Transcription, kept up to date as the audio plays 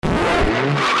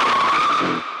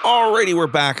Alrighty, we're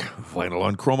back. Vinyl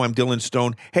on Chrome. I'm Dylan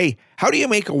Stone. Hey, how do you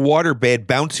make a waterbed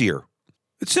bouncier?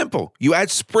 It's simple. You add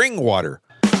spring water.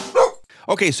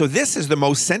 Okay, so this is the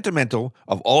most sentimental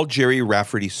of all Gerry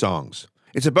Rafferty songs.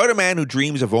 It's about a man who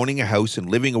dreams of owning a house and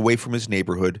living away from his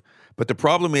neighborhood, but the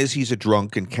problem is he's a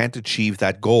drunk and can't achieve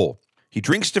that goal. He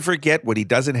drinks to forget what he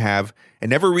doesn't have and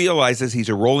never realizes he's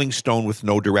a rolling stone with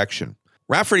no direction.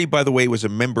 Rafferty, by the way, was a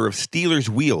member of Stealers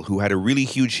Wheel, who had a really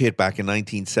huge hit back in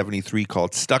 1973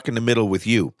 called Stuck in the Middle with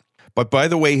You. But by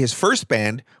the way, his first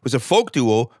band was a folk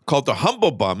duo called the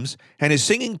Humble Bums, and his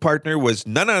singing partner was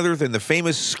none other than the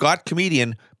famous Scott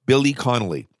comedian Billy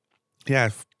Connolly. Yeah,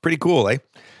 pretty cool, eh?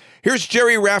 Here's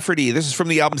Gerry Rafferty. This is from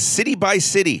the album City by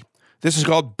City. This is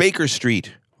called Baker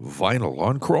Street. Vinyl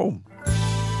on Chrome.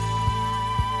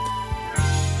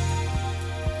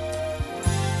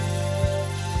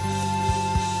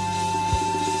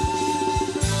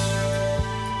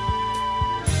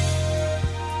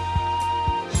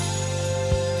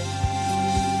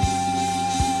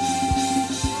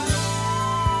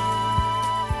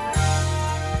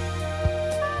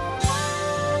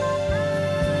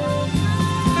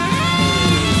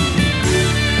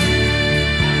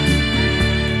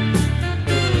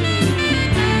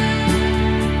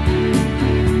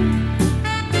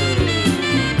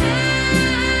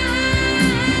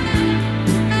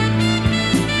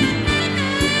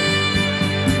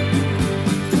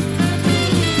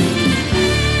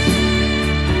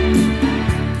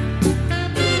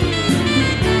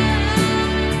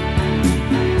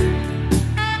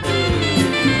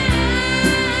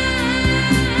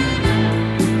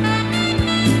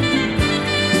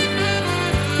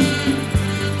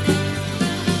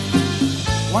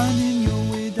 Winding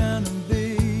your way down on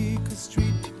Baker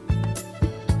Street,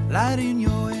 light in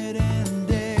your head and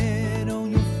dead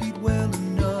on your feet. Well,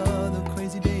 another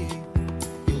crazy day.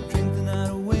 You'll drink the night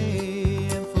away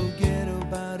and forget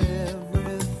about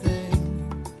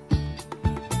everything.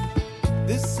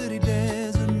 This city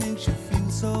desert makes you feel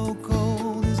so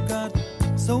cold. It's got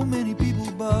so many people,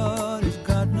 but it's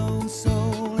got no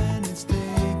soul. And it's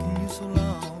taken you so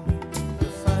long to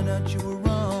find out you were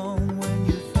wrong when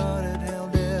you thought it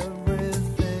held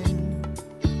everything.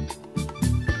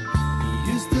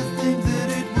 You used to think that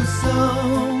it was so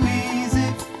easy.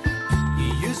 You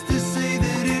used to say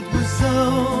that it was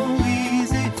so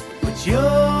easy. But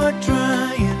you're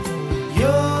trying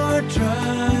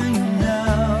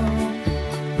now.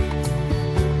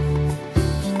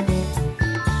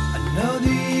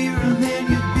 Another year and then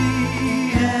you'd be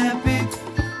happy.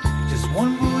 Just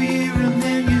one more year and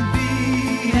then you'd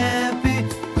be happy.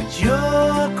 But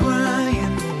you're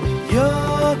crying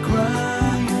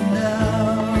now.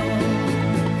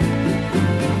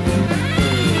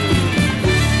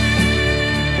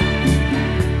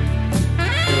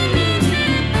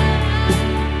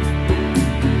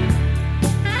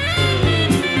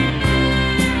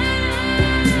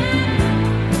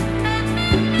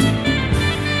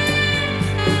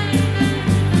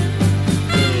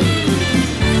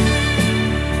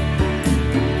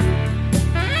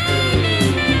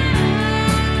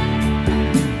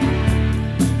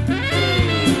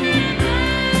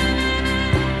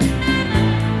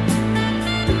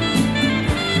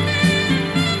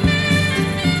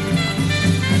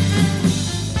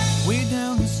 Way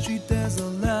down the street there's a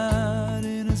light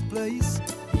in his place.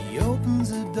 He opens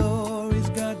the door, he's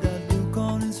got that look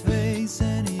on his face,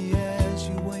 and he asks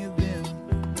you where you've been.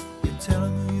 You tell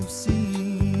him who you've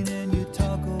seen, and you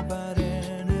talk about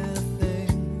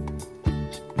anything.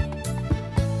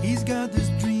 He's got this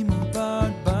dream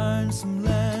about buying some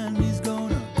land. He's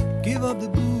gonna give up the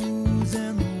booze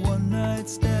and the one night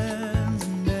stands,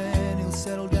 and then he'll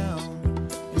settle down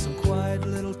in some quiet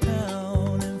little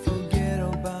town and forget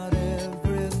about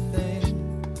everything.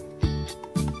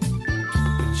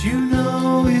 But you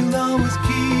know he'll always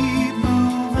keep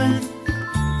moving.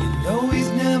 You know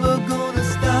he's never gonna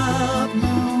stop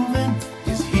moving.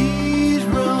 'Cause he's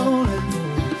rolling,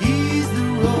 he's the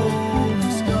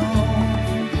rolling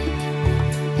stone.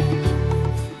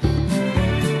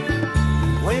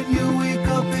 When you wake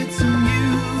up it's a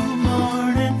new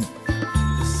morning.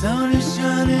 The sun is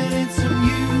shining, it's a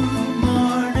new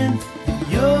morning. And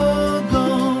you're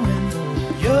going home.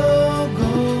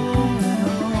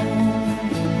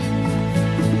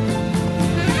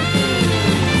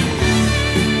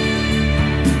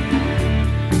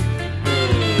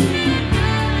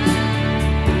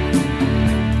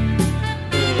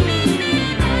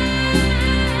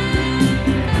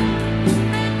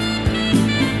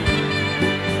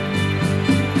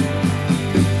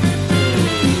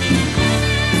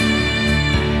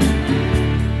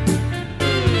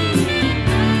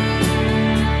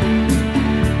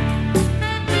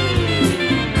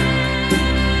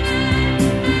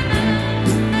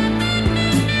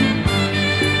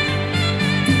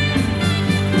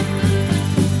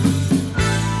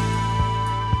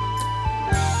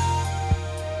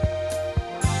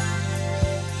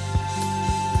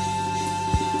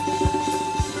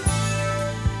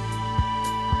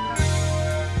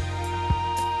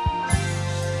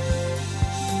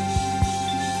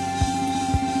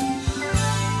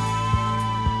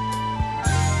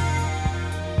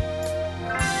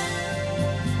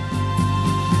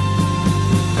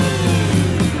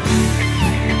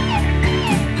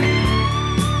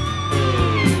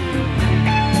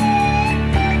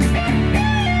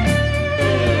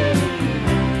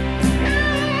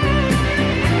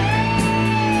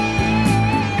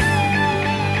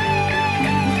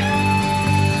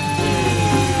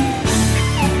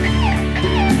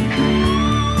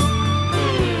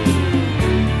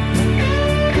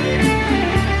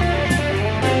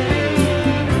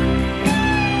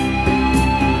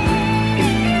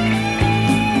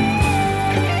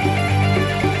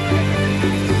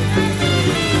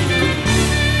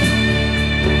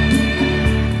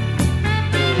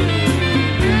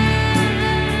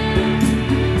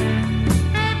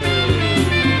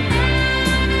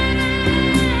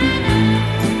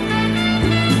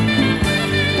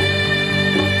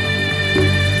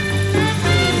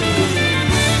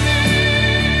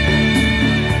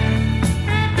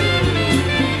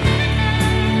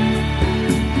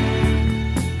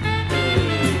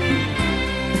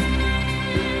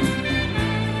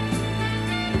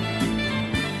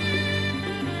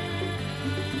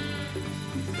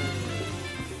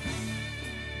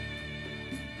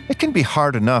 can be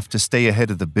hard enough to stay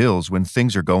ahead of the bills when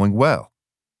things are going well,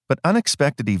 but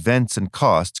unexpected events and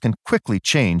costs can quickly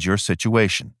change your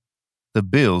situation. The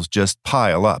bills just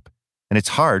pile up, and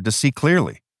it's hard to see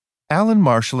clearly. Allen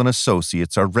Marshall &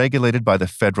 Associates are regulated by the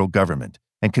federal government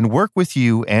and can work with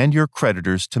you and your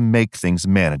creditors to make things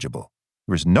manageable.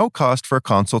 There is no cost for a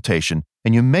consultation,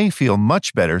 and you may feel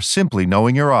much better simply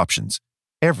knowing your options.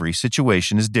 Every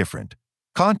situation is different.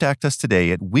 Contact us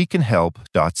today at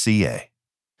wecanhelp.ca.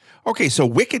 Okay, so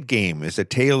Wicked Game is a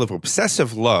tale of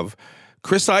obsessive love.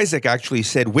 Chris Isaak actually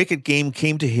said Wicked Game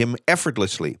came to him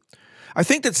effortlessly. I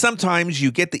think that sometimes you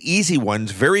get the easy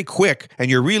ones very quick and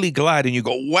you're really glad and you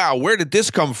go, wow, where did this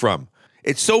come from?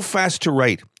 It's so fast to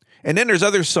write. And then there's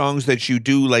other songs that you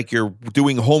do like you're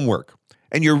doing homework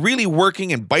and you're really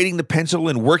working and biting the pencil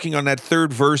and working on that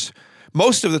third verse.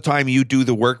 Most of the time you do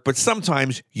the work, but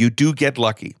sometimes you do get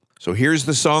lucky. So here's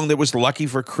the song that was lucky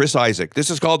for Chris Isaak. This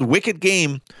is called Wicked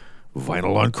Game,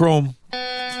 vinyl on chrome.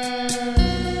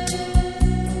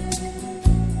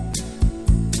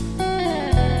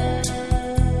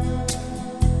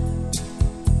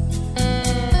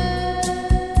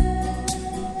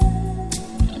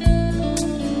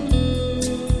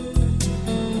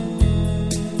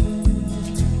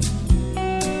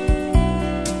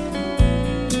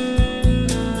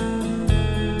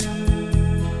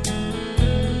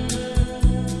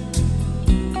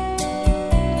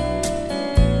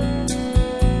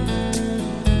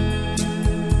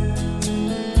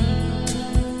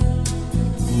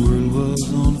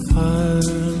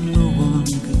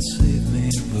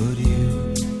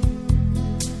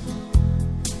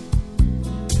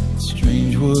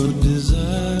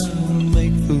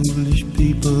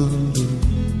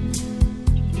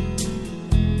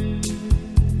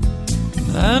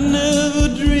 I never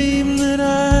dreamed that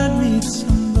I'd meet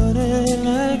somebody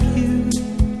like you,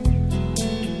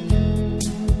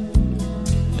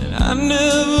 and I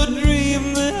never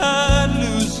dreamed that I'd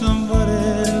lose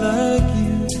somebody like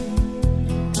you.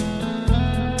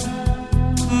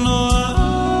 No, I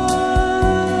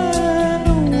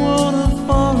don't wanna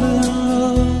fall in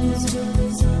love.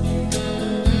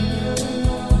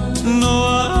 No,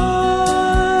 I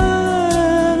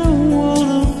don't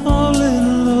wanna fall in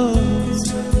love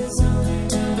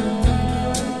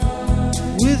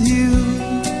with you.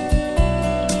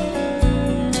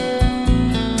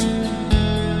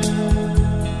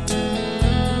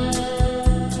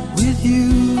 With you.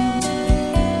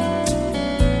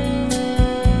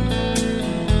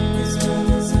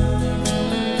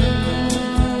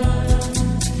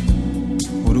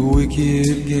 What a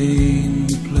wicked game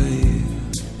to play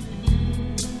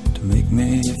to make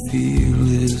me feel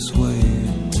this way.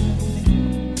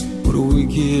 What a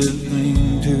wicked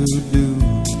thing to do,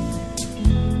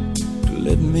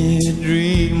 let me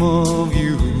dream of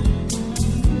you.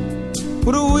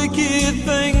 What a wicked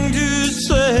thing to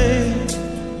say.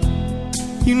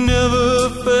 You never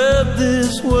felt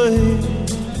this way.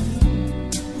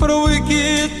 What a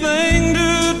wicked thing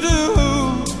to do,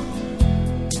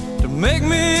 to make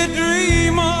me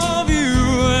dream of you.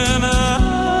 And I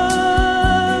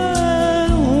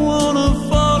don't wanna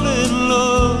fall in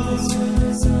love.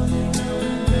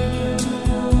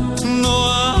 No,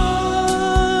 I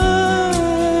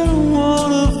don't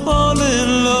wanna fall in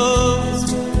love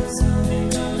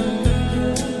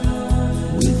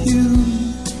with you.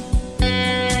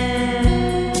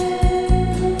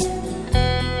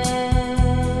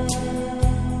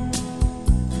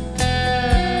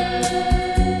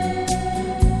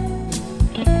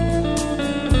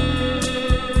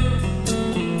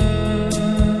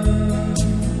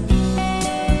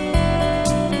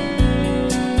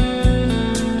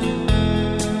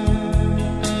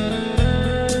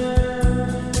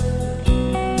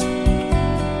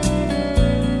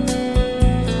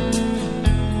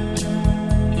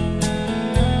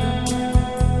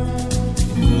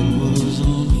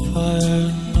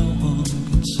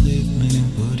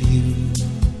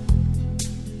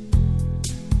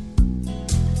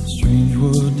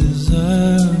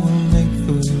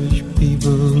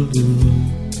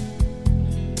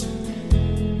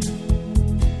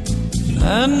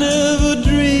 I never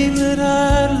dreamed that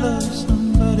I'd love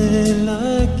somebody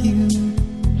like you.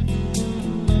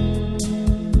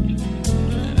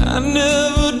 I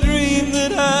never dreamed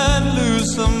that I'd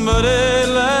lose somebody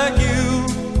like you.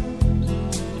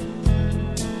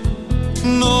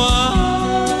 No, I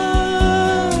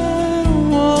don't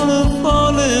wanna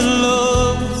fall in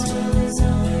love.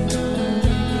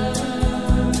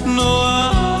 No, I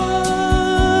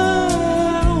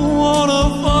don't wanna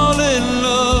fall in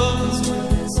love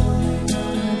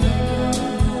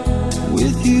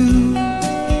with you.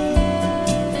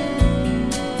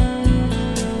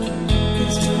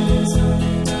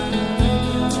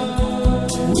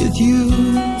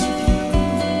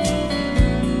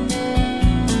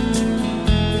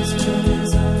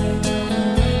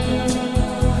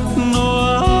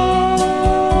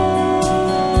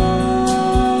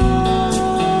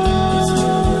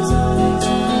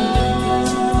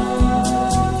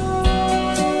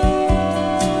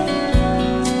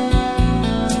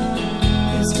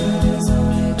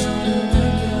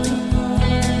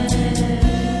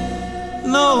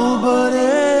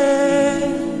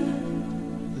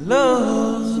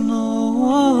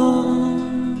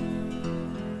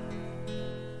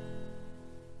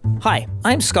 Hi,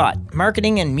 I'm Scott,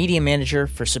 Marketing and Media Manager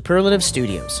for Superlative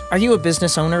Studios. Are you a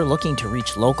business owner looking to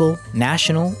reach local,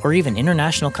 national, or even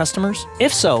international customers?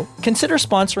 If so, consider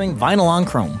sponsoring Vinyl on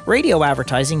Chrome. Radio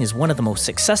advertising is one of the most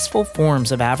successful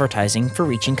forms of advertising for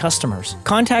reaching customers.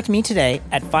 Contact me today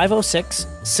at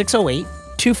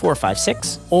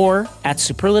 506-608-2456 or at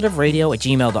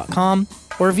superlativeradio@gmail.com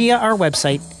or via our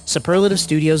website,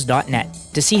 superlativestudios.net,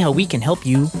 to see how we can help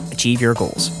you achieve your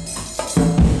goals.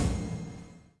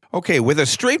 Okay, with a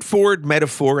straightforward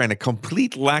metaphor and a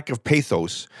complete lack of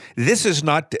pathos, this is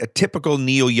not a typical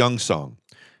Neil Young song.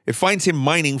 It finds him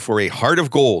mining for a heart of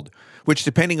gold, which,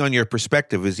 depending on your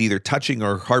perspective, is either touching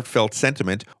or heartfelt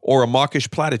sentiment or a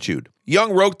mawkish platitude.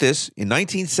 Young wrote this in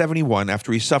 1971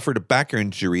 after he suffered a back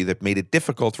injury that made it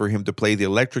difficult for him to play the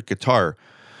electric guitar.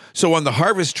 So on the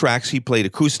Harvest tracks, he played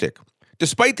acoustic.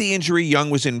 Despite the injury,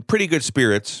 Young was in pretty good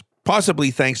spirits, possibly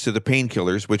thanks to the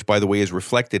painkillers, which, by the way, is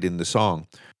reflected in the song.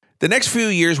 The next few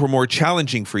years were more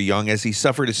challenging for Young as he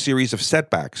suffered a series of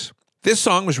setbacks. This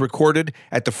song was recorded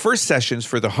at the first sessions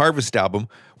for the Harvest album,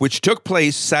 which took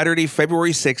place Saturday,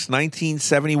 February 6,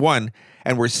 1971,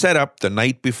 and were set up the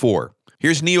night before.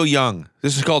 Here's Neil Young.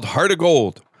 This is called Heart of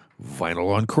Gold,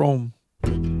 Vinyl on Chrome.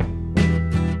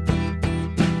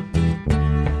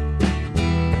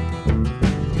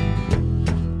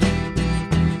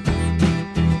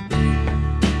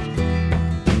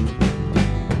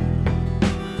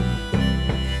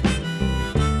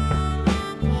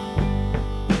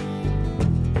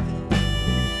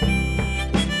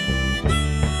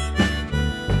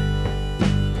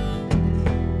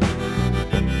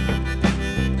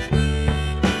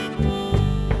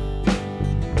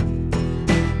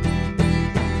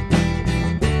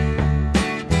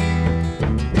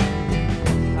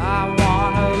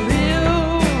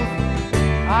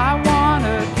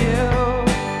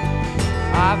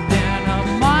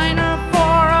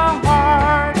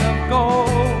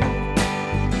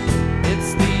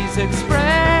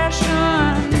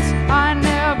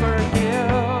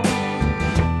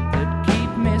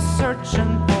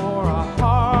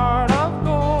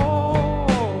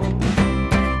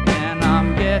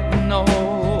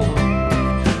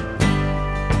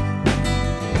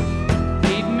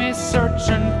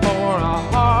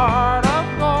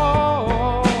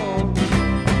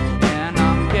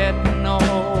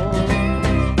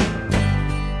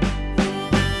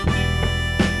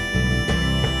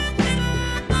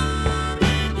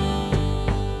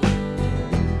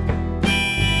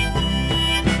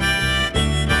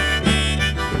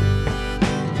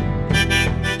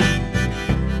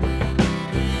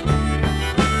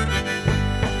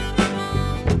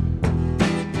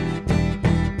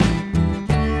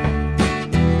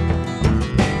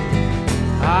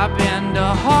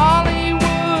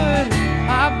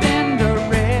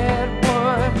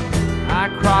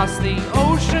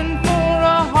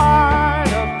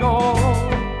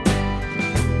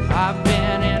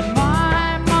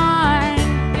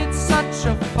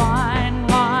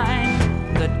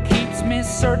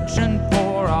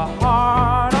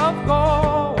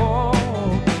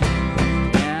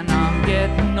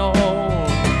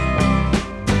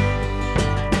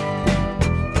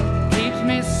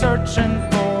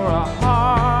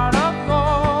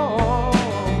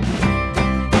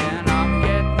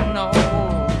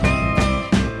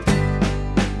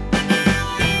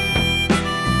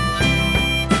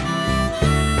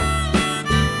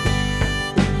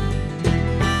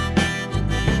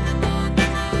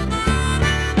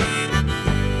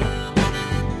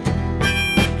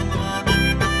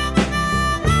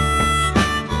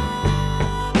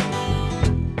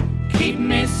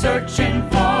 Searching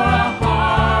for a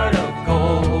heart of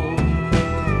gold.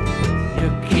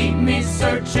 You keep me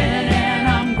searching and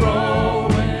I'm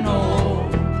growing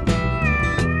old.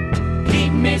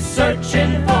 Keep me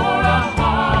searching for a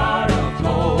heart of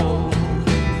gold.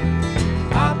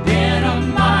 I've been a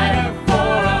miner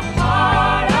for a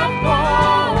heart of gold.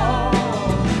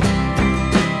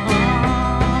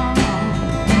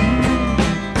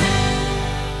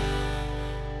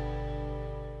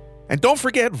 And don't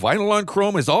forget, Vinyl on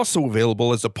Chrome is also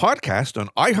available as a podcast on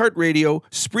iHeartRadio,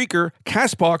 Spreaker,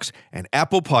 CastBox, and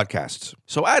Apple Podcasts.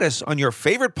 So add us on your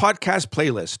favorite podcast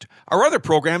playlist. Our other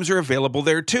programs are available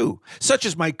there too, such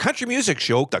as my country music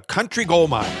show, The Country Gold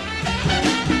Mine.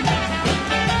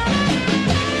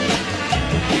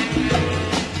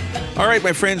 All right,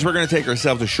 my friends, we're going to take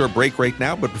ourselves a short break right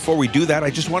now, but before we do that, I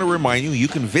just want to remind you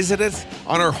can visit us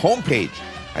on our homepage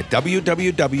at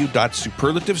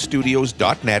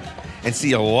www.superlativestudios.net and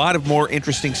see a lot of more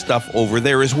interesting stuff over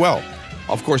there as well.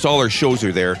 Of course, all our shows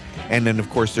are there, and then, of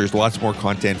course, there's lots more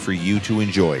content for you to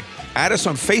enjoy. Add us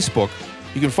on Facebook,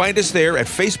 You can find us there at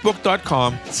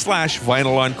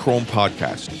facebook.com/Vinyl on Chrome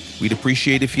podcast. We'd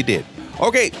appreciate if you did.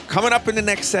 Okay, coming up in the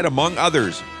next set, among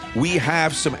others, we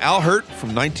have some Al Hirt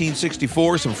from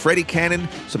 1964, some Freddie Cannon,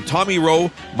 some Tommy Rowe,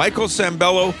 Michael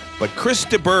Sambello, but Chris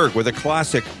de Burgh with a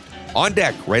classic on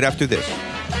deck right after this.